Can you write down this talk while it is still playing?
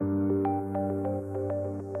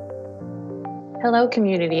Hello,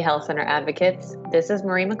 Community Health Center advocates. This is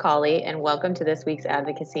Marie McCauley, and welcome to this week's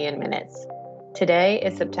Advocacy in Minutes. Today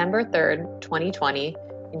is September 3rd, 2020,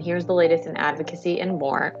 and here's the latest in advocacy and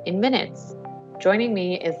more in minutes. Joining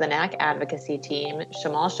me is the NAC advocacy team,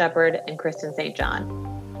 Shamal Shepard and Kristen St.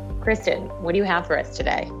 John. Kristen, what do you have for us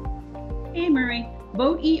today? Hey, Marie.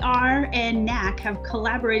 Vote ER and NAC have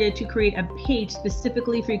collaborated to create a page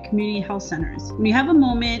specifically for community health centers. When you have a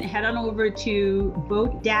moment, head on over to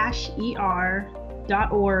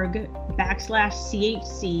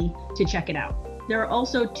vote-er.org/CHC to check it out. There are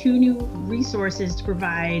also 2 new resources to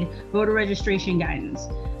provide voter registration guidance.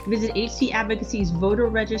 Visit HC Advocacy's voter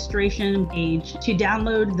registration page to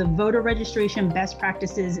download the voter registration best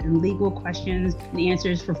practices and legal questions and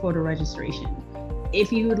answers for voter registration.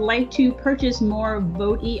 If you would like to purchase more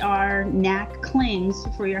Vote ER NAC claims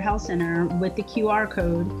for your health center with the QR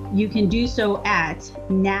code, you can do so at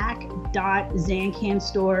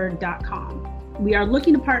nac.zancanstore.com. We are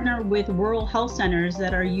looking to partner with rural health centers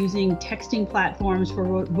that are using texting platforms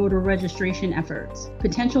for voter registration efforts.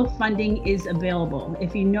 Potential funding is available.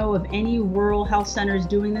 If you know of any rural health centers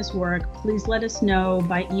doing this work, please let us know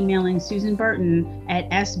by emailing Susan Burton at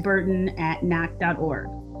sburton@nac.org.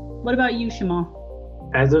 What about you, Shamal?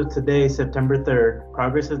 As of today, September 3rd,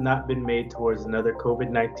 progress has not been made towards another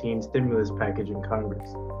COVID-19 stimulus package in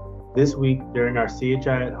Congress. This week, during our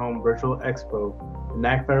CHI at Home virtual expo, the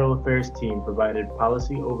NAC Federal Affairs team provided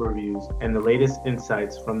policy overviews and the latest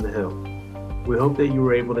insights from the Hill. We hope that you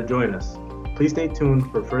were able to join us. Please stay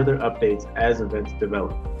tuned for further updates as events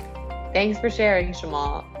develop. Thanks for sharing,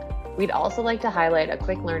 Shamal. We'd also like to highlight a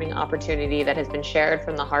quick learning opportunity that has been shared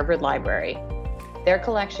from the Harvard Library. Their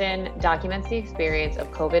collection documents the experience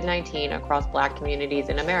of COVID-19 across Black communities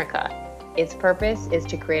in America. Its purpose is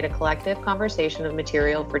to create a collective conversation of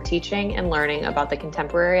material for teaching and learning about the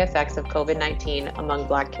contemporary effects of COVID-19 among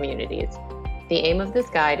Black communities. The aim of this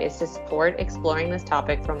guide is to support exploring this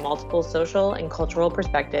topic from multiple social and cultural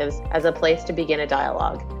perspectives as a place to begin a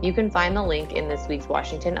dialogue. You can find the link in this week's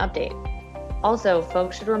Washington Update. Also,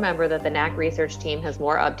 folks should remember that the NAC research team has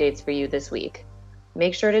more updates for you this week.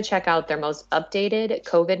 Make sure to check out their most updated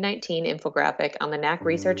COVID-19 infographic on the NAC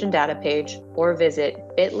Research and Data page or visit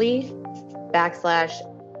bit.ly/HC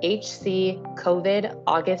COVID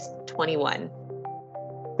August 21.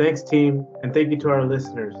 Thanks, team, and thank you to our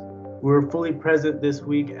listeners. We were fully present this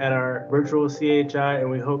week at our virtual CHI, and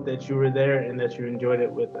we hope that you were there and that you enjoyed it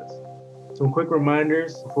with us. Some quick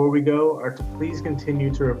reminders before we go are to please continue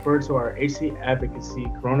to refer to our HC Advocacy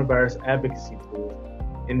Coronavirus Advocacy tools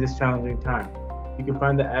in this challenging time. You can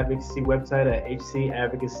find the advocacy website at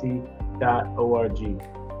hcadvocacy.org.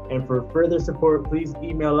 And for further support, please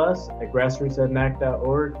email us at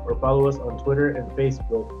grassroots@nac.org or follow us on Twitter and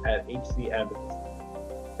Facebook at HC Advocacy.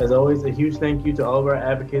 As always, a huge thank you to all of our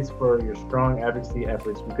advocates for your strong advocacy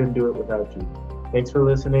efforts. We couldn't do it without you. Thanks for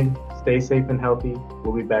listening. Stay safe and healthy.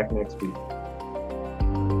 We'll be back next week.